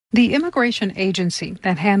The immigration agency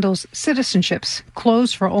that handles citizenships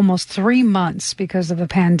closed for almost 3 months because of the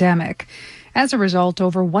pandemic. As a result,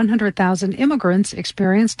 over 100,000 immigrants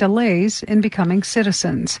experienced delays in becoming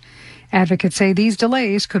citizens. Advocates say these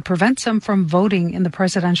delays could prevent some from voting in the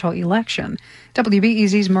presidential election.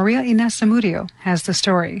 WBEZ's Maria Ines Zamudio has the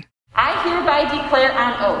story. I hereby declare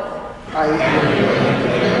on oath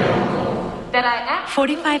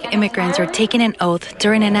 45 immigrants are taking an oath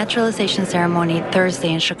during a naturalization ceremony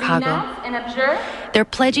Thursday in Chicago. They're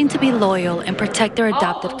pledging to be loyal and protect their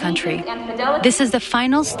adopted country. This is the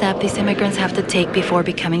final step these immigrants have to take before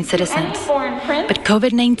becoming citizens. But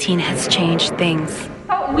COVID-19 has changed things.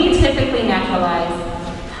 We typically naturalize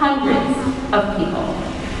hundreds of people.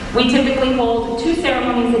 We typically hold 2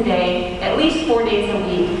 ceremonies a day, at least 4 days a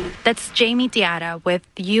week. That's Jamie Diata with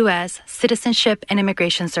the U.S. Citizenship and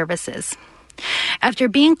Immigration Services. After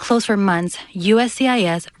being closed for months,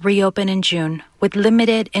 USCIS reopened in June with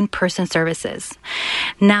limited in-person services.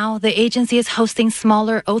 Now, the agency is hosting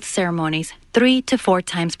smaller oath ceremonies 3 to 4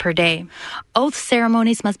 times per day. Oath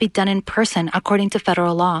ceremonies must be done in person according to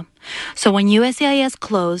federal law. So when USCIS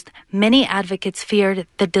closed, many advocates feared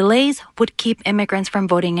the delays would keep immigrants from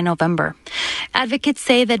voting in November. Advocates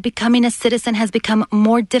say that becoming a citizen has become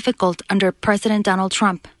more difficult under President Donald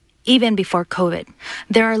Trump. Even before COVID.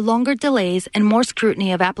 There are longer delays and more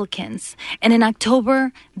scrutiny of applicants. And in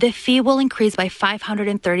October, the fee will increase by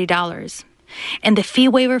 $530. And the fee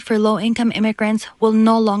waiver for low-income immigrants will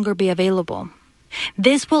no longer be available.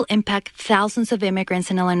 This will impact thousands of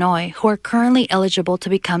immigrants in Illinois who are currently eligible to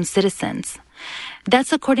become citizens.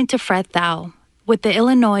 That's according to Fred Thau with the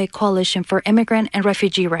Illinois Coalition for Immigrant and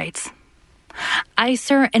Refugee Rights.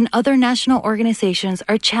 ICER and other national organizations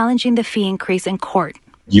are challenging the fee increase in court.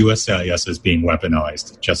 USCIS is being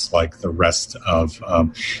weaponized, just like the rest of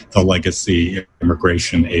the legacy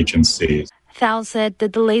immigration agencies. Thal said the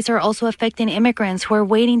delays are also affecting immigrants who are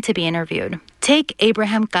waiting to be interviewed. Take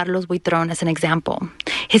Abraham Carlos Buitron as an example.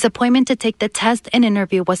 His appointment to take the test and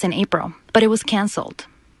interview was in April, but it was canceled.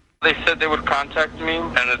 They said they would contact me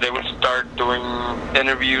and that they would start doing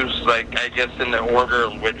interviews, like I guess in the order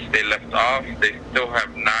in which they left off. They still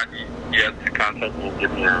have not yet to contact me and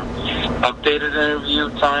give me an updated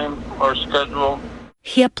interview time or schedule.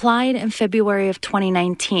 He applied in February of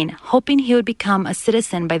 2019, hoping he would become a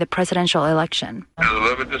citizen by the presidential election. It was a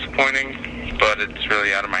little bit disappointing, but it's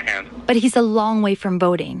really out of my hands. But he's a long way from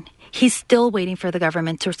voting. He's still waiting for the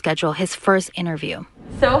government to schedule his first interview.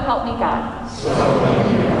 So help me God.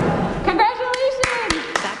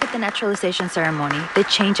 Congratulations! Back at the naturalization ceremony, the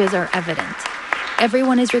changes are evident.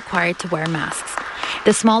 Everyone is required to wear masks.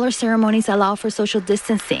 The smaller ceremonies allow for social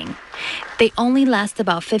distancing. They only last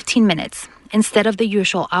about 15 minutes instead of the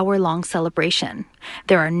usual hour-long celebration.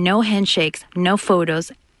 There are no handshakes, no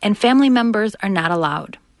photos, and family members are not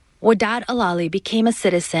allowed. Wadat Alali became a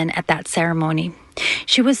citizen at that ceremony.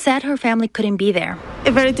 She was sad her family couldn't be there.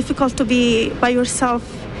 It's very difficult to be by yourself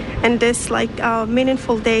in this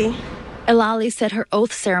meaningful day. Alali said her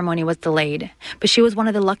oath ceremony was delayed, but she was one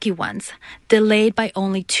of the lucky ones, delayed by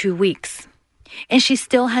only 2 weeks. And she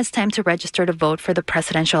still has time to register to vote for the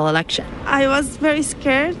presidential election. I was very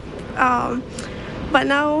scared, but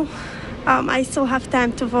now I still have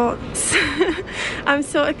time to vote. I'm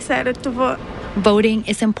so excited to vote. Voting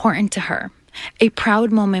is important to her, a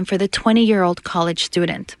proud moment for the 20-year-old college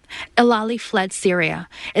student. Alali fled Syria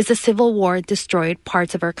as the civil war destroyed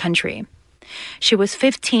parts of her country. She was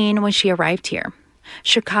 15 when she arrived here.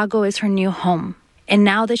 Chicago is her new home. And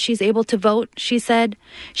now that she's able to vote, she said,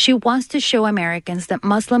 she wants to show Americans that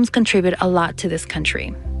Muslims contribute a lot to this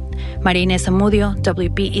country. Ines Zamudio,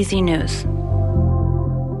 WBEZ News.